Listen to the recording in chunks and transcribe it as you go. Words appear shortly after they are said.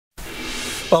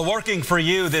Well, working for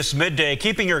you this midday,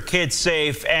 keeping your kids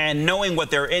safe and knowing what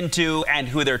they're into and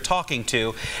who they're talking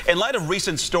to. In light of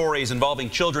recent stories involving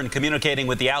children communicating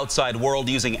with the outside world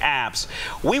using apps,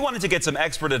 we wanted to get some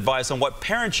expert advice on what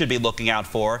parents should be looking out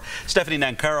for. Stephanie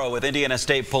Nancarrow with Indiana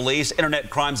State Police Internet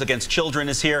Crimes Against Children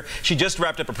is here. She just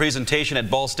wrapped up a presentation at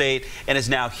Ball State and is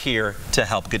now here to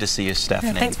help. Good to see you,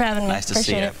 Stephanie. Thanks for having me. Nice to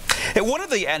see you. And one of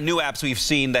the new apps we've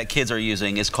seen that kids are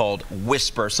using is called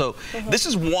Whisper. So this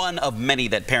is one of many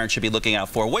that parents should be looking out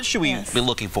for. What should we be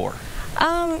looking for?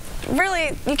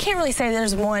 Really, you can't really say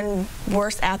there's one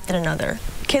worse app than another.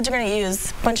 Kids are going to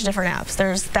use a bunch of different apps.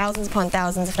 There's thousands upon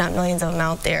thousands, if not millions of them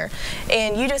out there.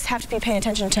 And you just have to be paying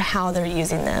attention to how they're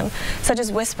using them. Such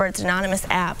as Whisper, it's an anonymous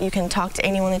app. You can talk to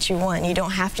anyone that you want. You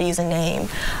don't have to use a name.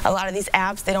 A lot of these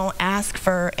apps, they don't ask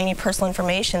for any personal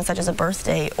information, such as a birth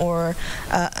date or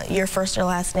your first or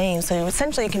last name. So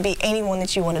essentially, it can be anyone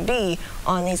that you want to be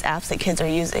on these apps that kids are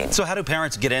using. So how do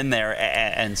parents get in there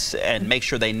and make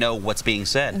sure they know what's being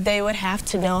said? They would have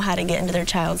to know how to get into their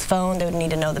child's phone. They would need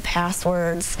to know the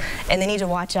passwords. And they need to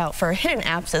watch out for hidden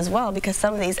apps as well, because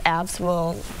some of these apps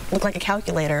will look like a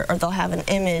calculator, or they'll have an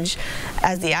image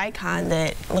as the icon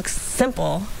that looks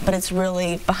simple, but it's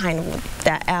really behind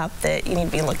that app that you need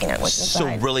to be looking at what's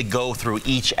inside. So really go through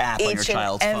each app on your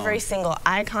child's phone. Every single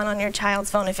icon on your child's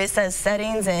phone. If it says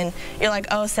settings and you're like,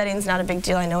 oh, settings, not a big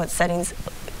deal, I know it's settings,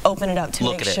 open it up to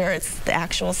make sure it's the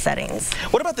actual settings.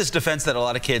 What about this defense that a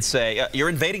lot of kids say, you're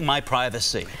invading my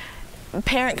privacy?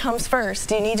 Parent comes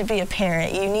first. You need to be a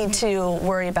parent. You need to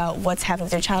worry about what's happening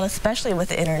with your child, especially with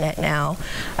the internet now.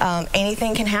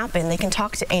 Anything can happen. They can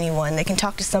talk to anyone. They can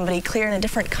talk to somebody clear in a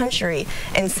different country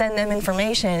and send them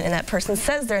information, and that person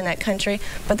says they're in that country,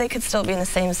 but they could still be in the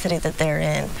same city that they're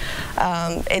in.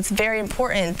 It's very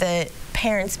important that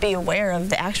parents be aware of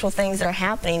the actual things that are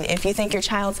happening. If you think your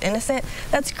child's innocent,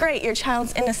 that's great, your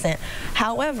child's innocent.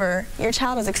 However, your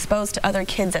child is exposed to other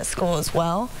kids at school as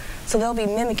well, so they'll be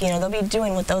mimicking or they'll be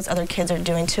doing what those other kids are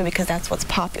doing too, because that's what's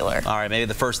popular. All right, maybe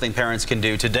the first thing parents can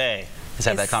do today is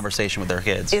have that conversation with their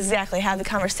kids. Exactly, have the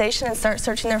conversation and start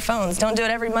searching their phones. Don't do it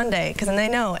every Monday, because then they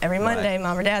know every Monday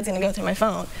mom or dad's going to go through my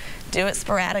phone. Do it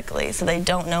sporadically so they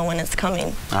don't know when it's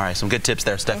coming. All right, some good tips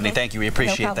there, Stephanie. Thank you, we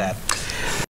appreciate that.